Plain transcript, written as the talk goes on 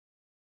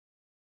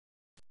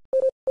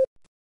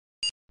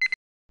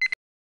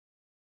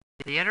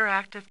The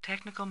interactive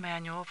technical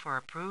manual for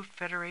approved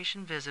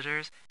Federation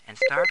visitors and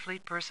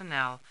Starfleet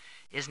personnel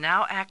is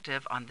now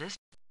active on this.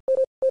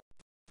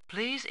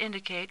 Please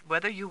indicate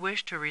whether you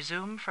wish to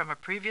resume from a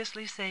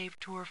previously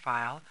saved tour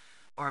file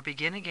or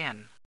begin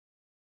again.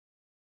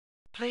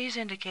 Please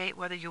indicate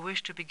whether you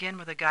wish to begin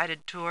with a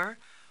guided tour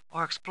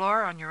or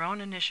explore on your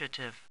own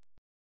initiative.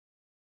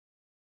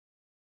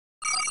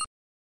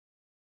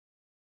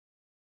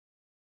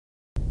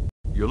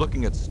 You're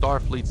looking at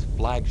Starfleet's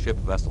flagship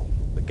vessel,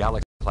 the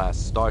Galaxy-class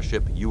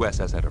Starship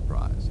USS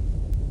Enterprise.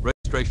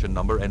 Registration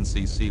number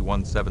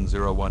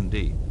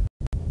NCC-1701D.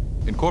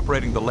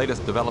 Incorporating the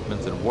latest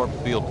developments in warp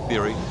field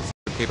theory,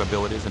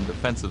 capabilities, and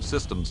defensive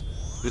systems,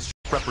 this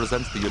ship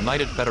represents the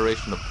United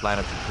Federation of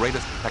Planets'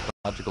 greatest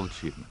technological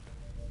achievement.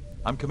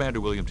 I'm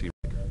Commander William T.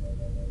 Riker,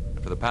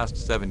 and for the past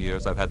 7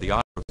 years I've had the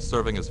honor of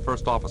serving as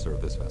first officer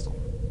of this vessel.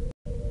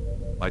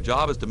 My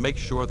job is to make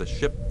sure the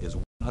ship is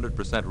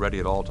 100% ready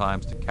at all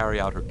times to carry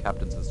out her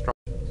captain's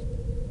instructions,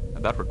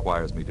 and that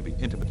requires me to be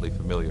intimately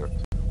familiar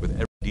with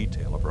every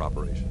detail of her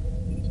operation.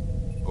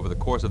 Over the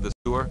course of this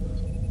tour,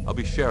 I'll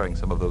be sharing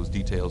some of those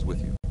details with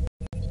you.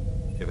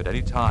 If at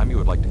any time you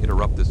would like to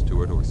interrupt this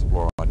tour to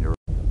explore on your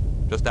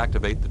own, just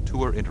activate the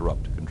tour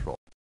interrupt control.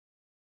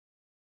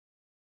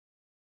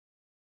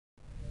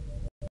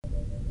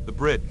 The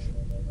bridge.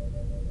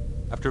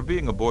 After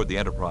being aboard the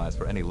Enterprise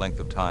for any length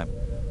of time,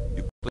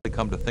 you quickly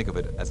come to think of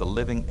it as a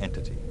living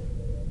entity,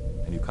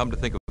 and you come to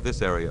think of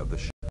this area of the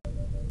ship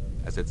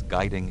as its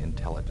guiding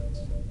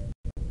intelligence.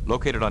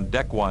 Located on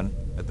Deck 1,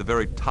 at the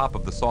very top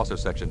of the saucer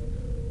section,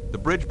 the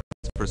bridge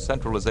provides for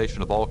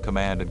centralization of all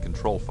command and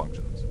control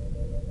functions.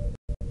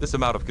 This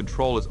amount of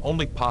control is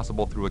only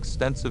possible through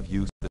extensive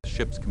use of the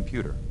ship's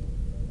computer.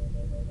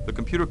 The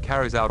computer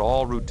carries out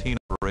all routine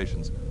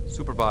operations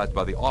supervised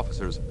by the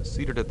officers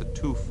seated at the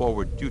two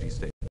forward duty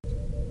stations,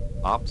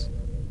 Ops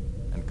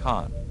and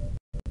Con.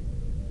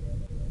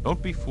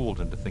 Don't be fooled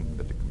into thinking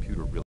that the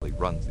computer really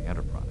runs the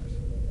Enterprise.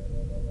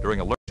 During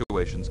alert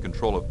situations,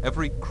 control of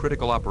every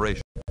critical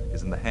operation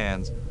is in the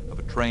hands of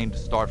a trained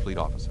Starfleet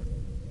officer.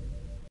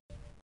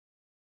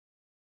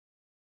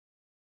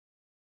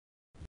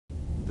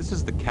 This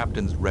is the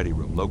captain's ready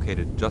room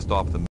located just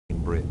off the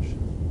main bridge.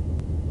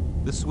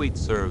 This suite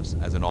serves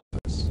as an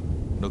office.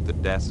 Note the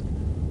desk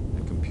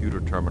and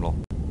computer terminal.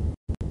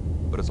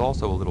 But it's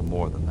also a little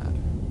more than that.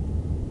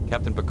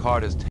 Captain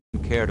Picard has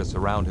taken care to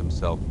surround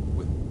himself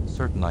with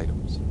certain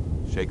items.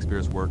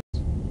 Shakespeare's works,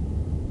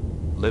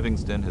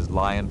 Livingston, his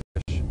lionfish,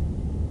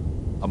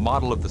 a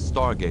model of the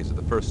Stargazer,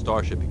 the first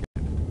starship he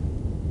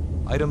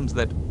commanded. Items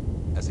that,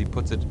 as he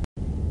puts it,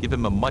 give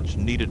him a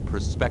much-needed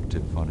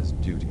perspective on his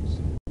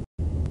duties.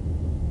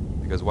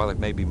 Because while it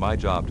may be my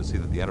job to see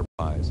that the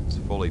Enterprise is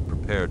fully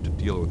prepared to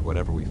deal with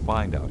whatever we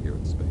find out here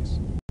in space,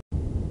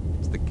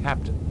 it's the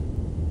captain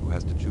who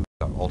has to choose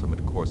our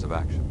ultimate course of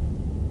action.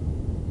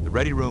 The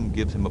ready room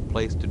gives him a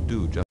place to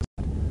do just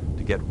that,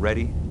 to get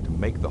ready to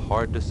make the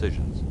hard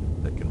decisions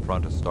that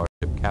confront a starship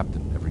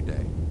captain every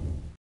day.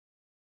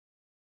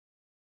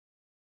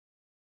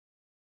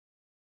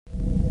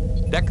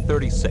 Deck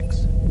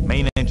 36,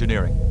 main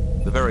engineering,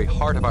 the very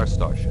heart of our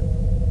starship.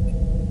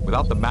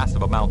 Without the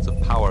massive amounts of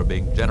power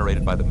being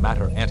generated by the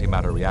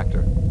matter-antimatter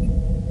reactor,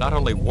 not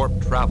only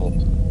warp travel,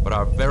 but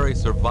our very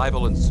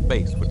survival in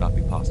space would not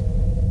be possible.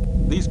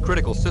 These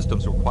critical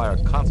systems require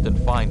constant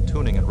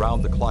fine-tuning and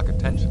round-the-clock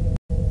attention.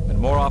 And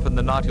more often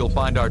than not, you'll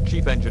find our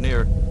chief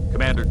engineer,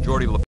 Commander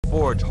Geordi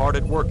LaForge, hard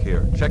at work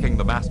here, checking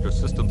the master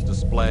systems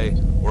display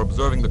or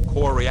observing the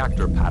core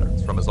reactor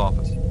patterns from his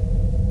office.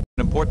 An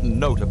important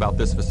note about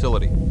this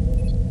facility: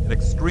 in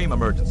extreme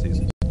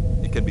emergencies,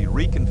 it can be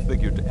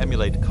reconfigured to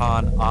emulate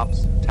con,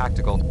 ops,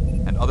 tactical,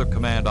 and other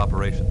command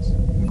operations,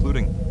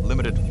 including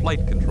limited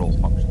flight control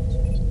functions.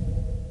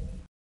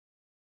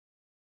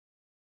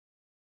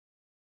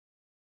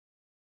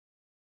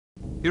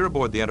 Here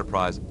aboard the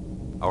Enterprise,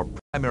 our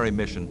primary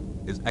mission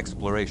is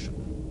exploration.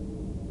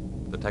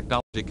 The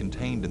technology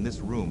contained in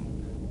this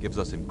room gives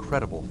us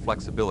incredible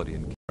flexibility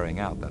in carrying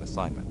out that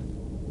assignment.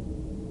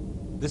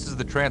 This is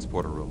the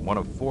transporter room, one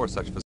of 4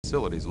 such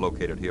facilities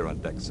located here on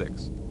Deck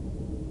 6.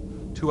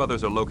 2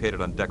 others are located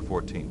on Deck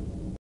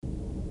 14.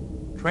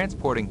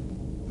 Transporting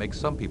makes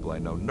some people I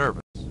know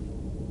nervous,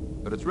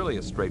 but it's really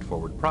a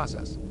straightforward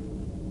process.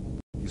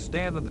 You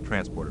stand on the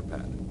transporter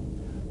pad.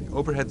 The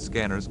overhead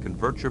scanners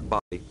convert your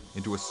body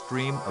into a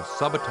stream of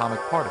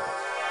subatomic particles.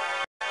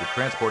 You're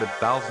transported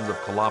thousands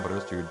of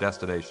kilometers to your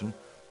destination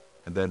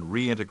and then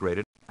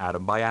reintegrated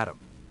atom by atom.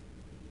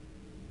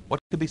 What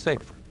could be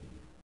safer?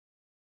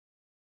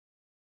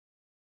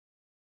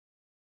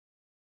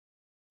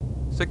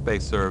 Sickbay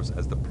serves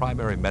as the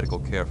primary medical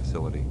care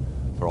facility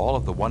for all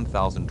of the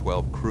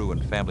 1,012 crew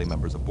and family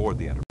members aboard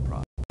the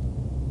Enterprise.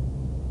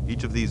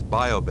 Each of these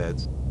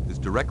biobeds is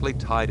directly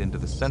tied into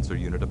the sensor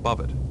unit above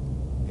it,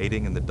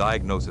 aiding in the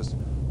diagnosis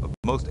of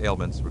most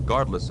ailments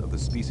regardless of the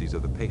species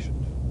of the patient.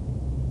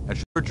 And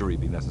should surgery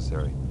be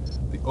necessary,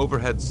 the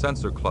overhead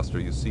sensor cluster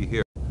you see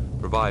here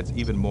provides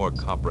even more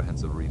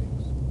comprehensive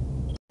readings.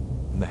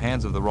 In the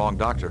hands of the wrong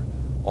doctor,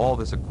 all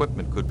this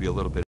equipment could be a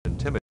little bit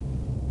intimidating.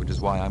 is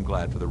why I'm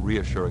glad for the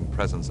reassuring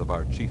presence of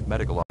our Chief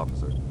Medical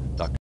Officer,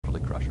 Dr.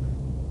 Crusher.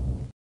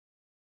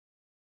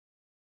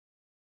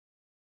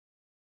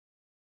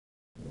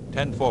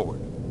 10 forward.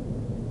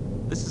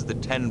 This is the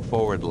 10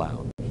 forward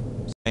lounge,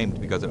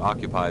 named because it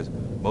occupies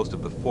most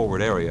of the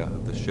forward area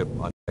of the ship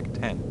on deck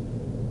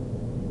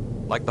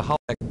 10. Like the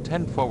holodeck,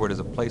 10 forward is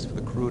a place for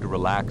the crew to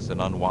relax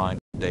and unwind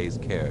from the day's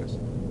cares.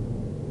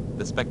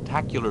 The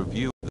spectacular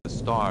view of the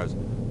stars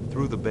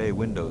through the bay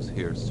windows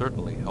here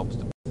certainly helps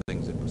to put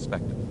things in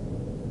perspective.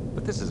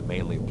 But this is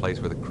mainly a place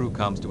where the crew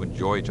comes to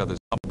enjoy each other's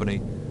company,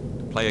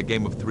 to play a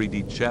game of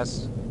 3D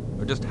chess,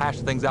 or just hash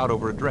things out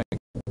over a drink.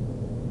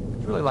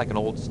 It's really like an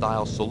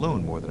old-style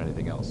saloon more than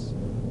anything else,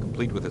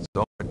 complete with its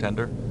own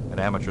bartender, an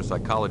amateur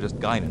psychologist,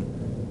 Guinan,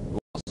 who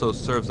also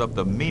serves up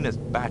the meanest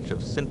batch of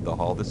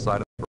synthahol this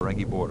side of the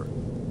Ferengi border.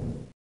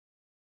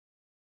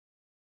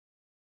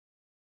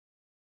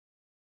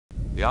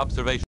 The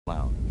observation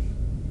lounge.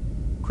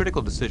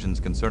 Critical decisions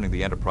concerning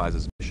the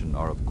Enterprise's mission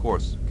are, of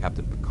course,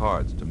 Captain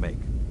Picard's to make.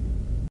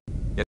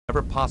 Yet,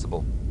 whenever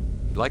possible,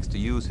 he likes to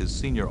use his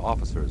senior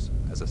officers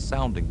as a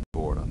sounding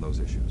board on those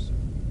issues.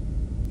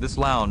 This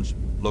lounge,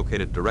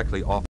 located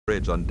directly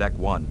off-bridge on Deck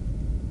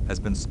 1, has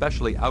been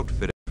specially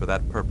outfitted for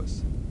that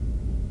purpose.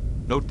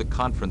 Note the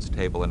conference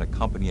table and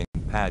accompanying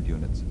pad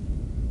units,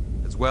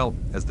 as well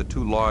as the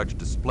 2 large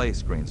display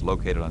screens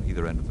located on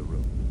either end of the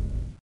room.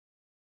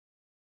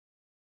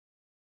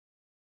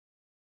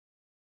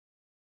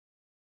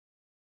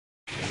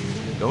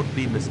 Don't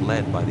be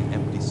misled by the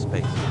empty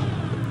space,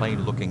 the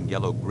plain-looking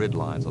yellow grid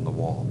lines on the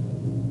wall.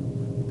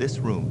 This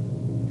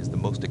room is the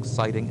most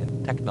exciting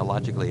and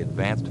technologically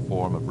advanced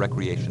form of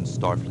recreation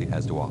Starfleet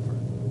has to offer.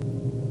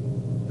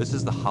 This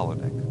is the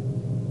holodeck,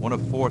 one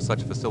of 4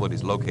 such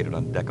facilities located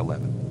on Deck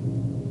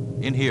 11.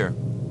 In here,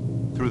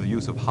 through the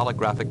use of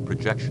holographic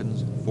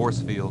projections,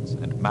 force fields,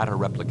 and matter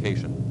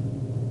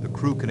replication, the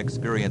crew can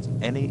experience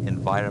any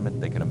environment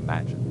they can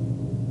imagine.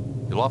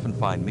 You'll often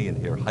find me in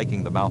here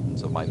hiking the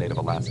mountains of my native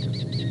Alaska,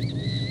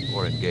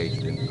 or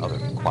engaged in other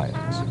quiet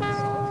pursuits.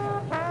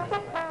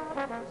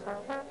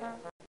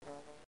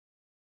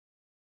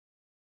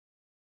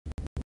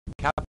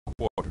 Captain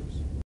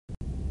quarters.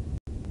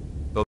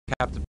 Though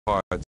Captain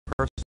Picard's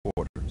personal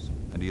quarters,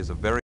 and he is a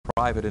very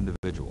private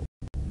individual,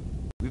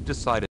 we've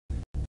decided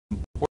it's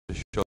important to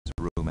show this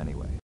room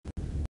anyway.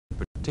 In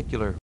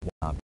particular, one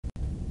object.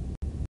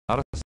 Not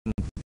a sudden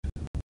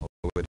fight,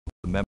 although it holds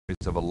the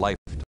memories of a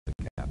lifetime,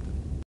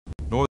 Captain,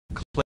 nor the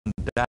Clinton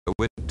data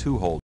with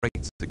 2-hole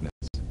great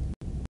significance.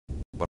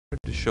 But I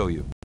wanted to show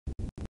you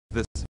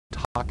this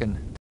Mintakan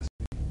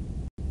testimony.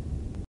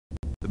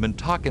 The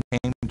Mintakan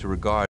came to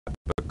regard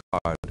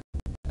Picard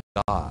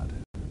as God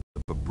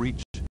of a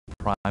breach of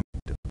prime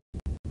directive.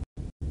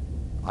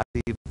 I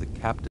believe the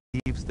captain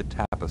leaves the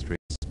tapestry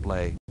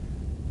display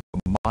a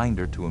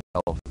reminder to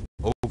himself,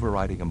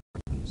 overriding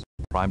importance,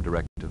 prime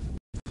directive,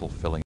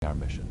 fulfilling our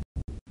mission.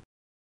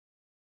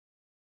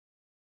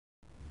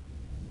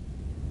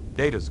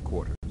 Data's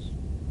quarters.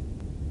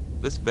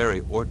 This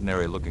very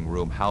ordinary-looking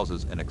room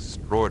houses an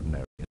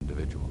extraordinary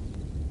individual.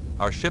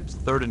 Our ship's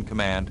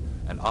third-in-command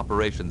and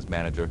operations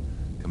manager,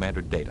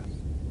 Commander Data.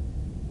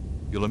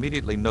 You'll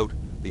immediately note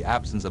the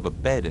absence of a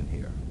bed in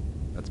here.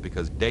 That's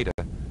because Data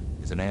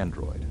is an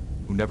android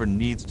who never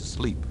needs to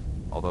sleep,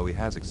 although he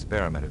has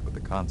experimented with the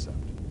concept.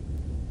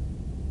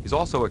 He's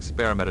also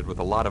experimented with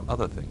a lot of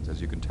other things,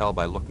 as you can tell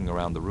by looking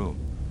around the room.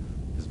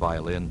 His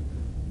violin,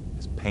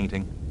 his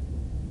painting,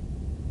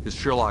 his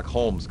Sherlock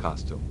Holmes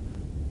costume.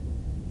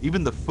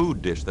 Even the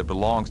food dish that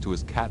belongs to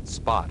his cat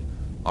Spot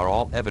are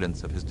all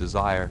evidence of his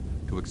desire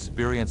to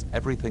experience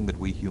everything that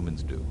we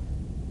humans do,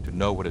 to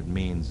know what it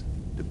means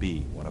to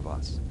be one of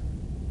us.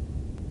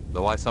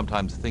 Though I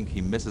sometimes think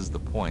he misses the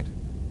point,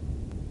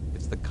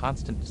 it's the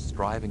constant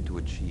striving to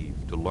achieve,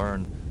 to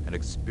learn and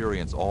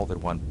experience all that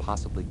one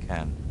possibly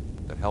can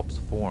that helps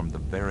form the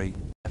very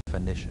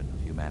definition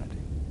of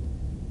humanity.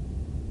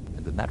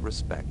 And in that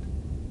respect,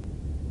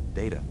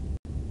 Data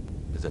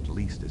is at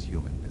least as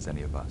human as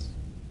any of us.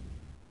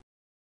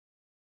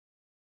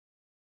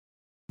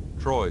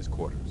 Troy's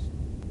quarters.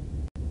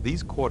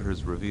 These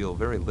quarters reveal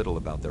very little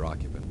about their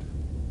occupant.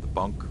 The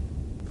bunk,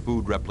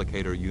 food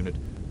replicator unit,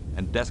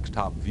 and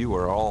desktop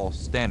viewer are all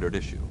standard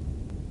issue.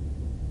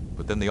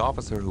 But then the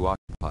officer who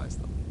occupies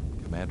them,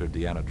 Commander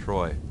Deanna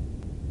Troi,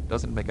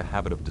 doesn't make a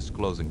habit of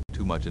disclosing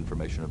too much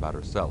information about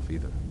herself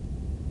either.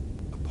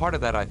 A part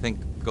of that, I think,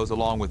 goes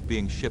along with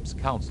being ship's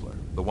counselor,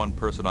 the one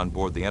person on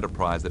board the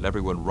Enterprise that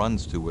everyone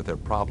runs to with their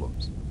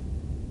problems.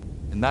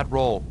 In that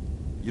role,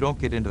 you don't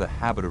get into the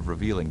habit of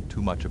revealing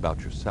too much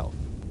about yourself.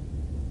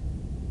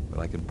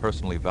 But I can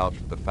personally vouch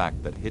for the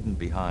fact that hidden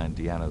behind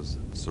Deanna's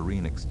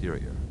serene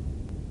exterior,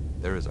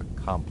 there is a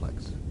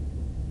complex,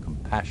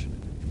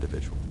 compassionate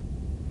individual.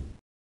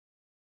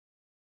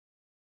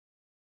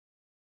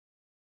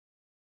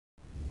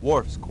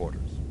 Worf's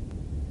quarters.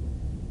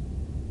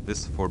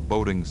 This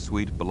foreboding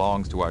suite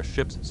belongs to our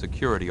ship's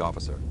security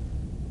officer,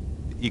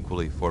 the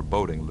equally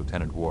foreboding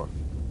Lieutenant Worf,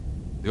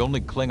 the only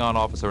Klingon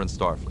officer in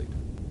Starfleet.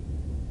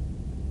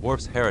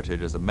 Worf's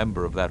heritage as a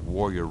member of that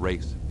warrior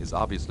race is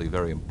obviously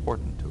very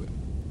important to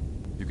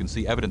him. You can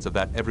see evidence of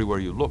that everywhere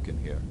you look in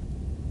here.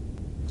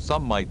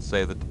 Some might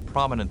say that the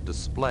prominent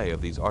display of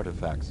these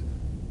artifacts,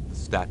 the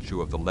statue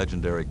of the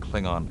legendary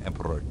Klingon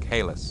Emperor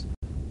Kahless,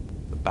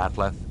 the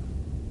bat'leth,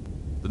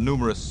 the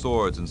numerous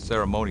swords and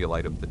ceremonial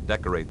items that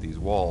decorate these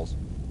walls,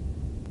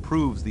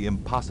 proves the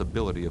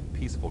impossibility of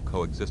peaceful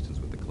coexistence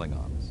with the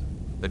Klingons,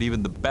 that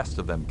even the best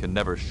of them can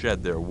never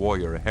shed their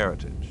warrior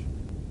heritage.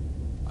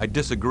 I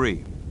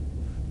disagree.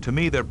 To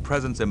me, their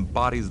presence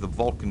embodies the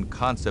Vulcan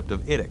concept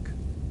of idic,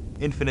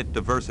 infinite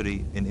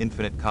diversity in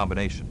infinite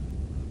combination.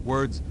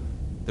 Words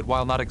that,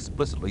 while not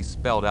explicitly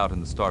spelled out in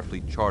the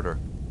Starfleet Charter,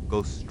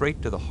 go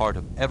straight to the heart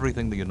of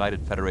everything the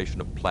United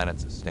Federation of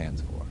Planets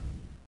stands for.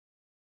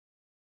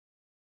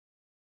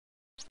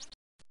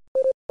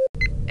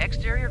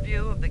 Exterior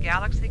view of the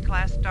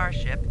Galaxy-class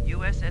starship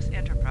USS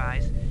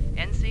Enterprise,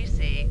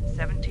 NCC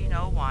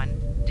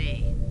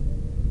 1701D.